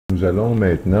Nous allons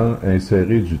maintenant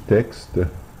insérer du texte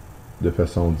de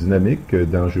façon dynamique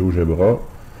dans GeoGebra,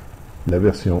 la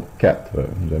version 4.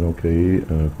 Nous allons créer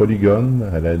un polygone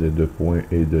à l'aide de points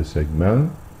et de segments.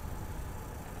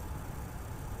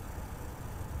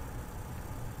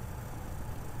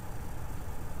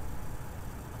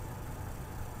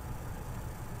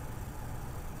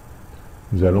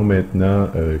 Nous allons maintenant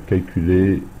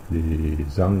calculer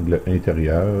les angles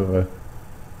intérieurs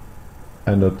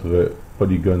à notre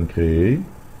polygone créé.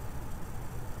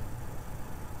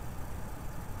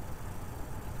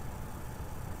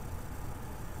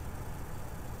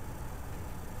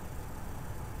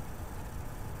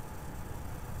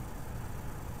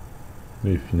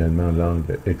 Et finalement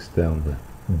l'angle externe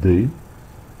D.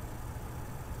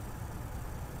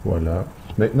 Voilà.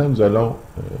 Maintenant nous allons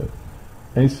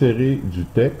insérer du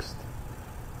texte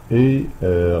et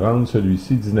rendre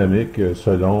celui-ci dynamique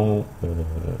selon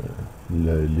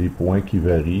les points qui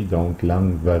varient, donc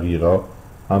l'angle variera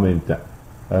en même temps.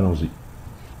 Allons-y.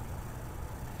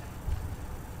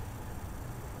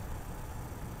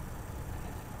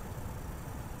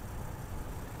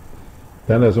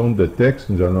 Dans la zone de texte,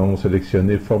 nous allons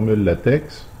sélectionner Formule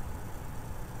latex.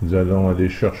 Nous allons aller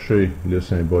chercher le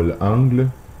symbole angle,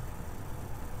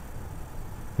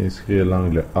 inscrire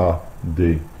l'angle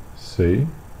ADC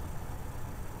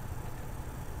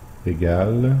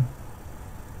égale.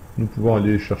 Nous pouvons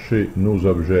aller chercher nos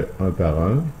objets un par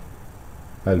un.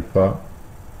 Alpha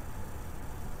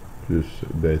plus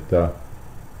bêta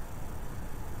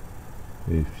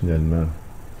et finalement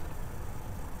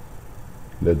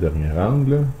le dernier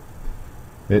angle.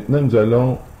 Maintenant, nous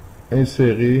allons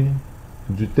insérer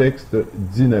du texte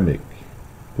dynamique.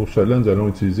 Pour cela, nous allons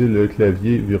utiliser le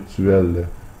clavier virtuel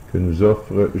que nous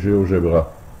offre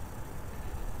GeoGebra.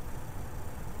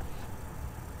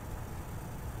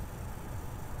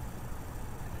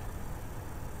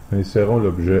 Insérons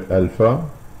l'objet alpha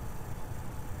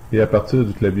et à partir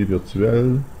du clavier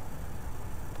virtuel,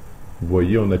 vous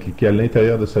voyez, on a cliqué à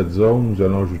l'intérieur de cette zone, nous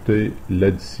allons ajouter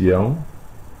l'addition,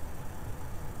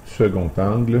 second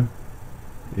angle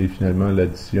et finalement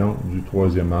l'addition du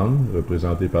troisième angle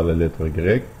représenté par la lettre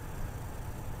grecque.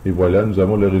 Et voilà, nous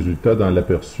avons le résultat dans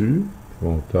l'aperçu.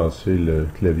 On va tasser le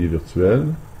clavier virtuel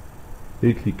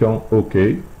et cliquons OK.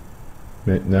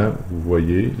 Maintenant, vous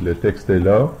voyez, le texte est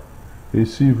là. Et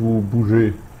si vous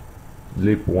bougez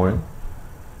les points,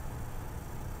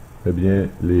 eh bien,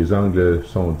 les angles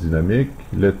sont dynamiques,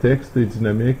 le texte est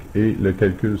dynamique et le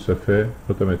calcul se fait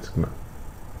automatiquement.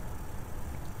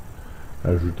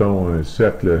 Ajoutons un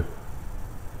cercle,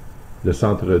 le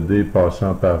centre D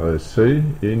passant par C,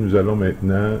 et nous allons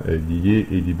maintenant lier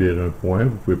et libérer un point.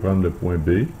 Vous pouvez prendre le point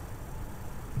B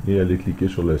et aller cliquer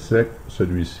sur le cercle.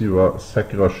 Celui-ci va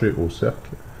s'accrocher au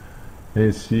cercle.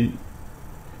 Ainsi,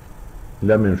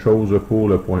 la même chose pour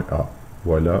le point A.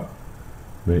 Voilà.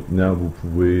 Maintenant, vous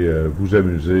pouvez vous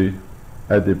amuser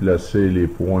à déplacer les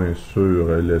points sur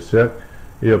le cercle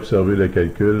et observer le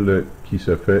calcul qui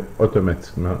se fait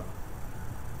automatiquement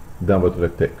dans votre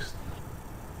texte.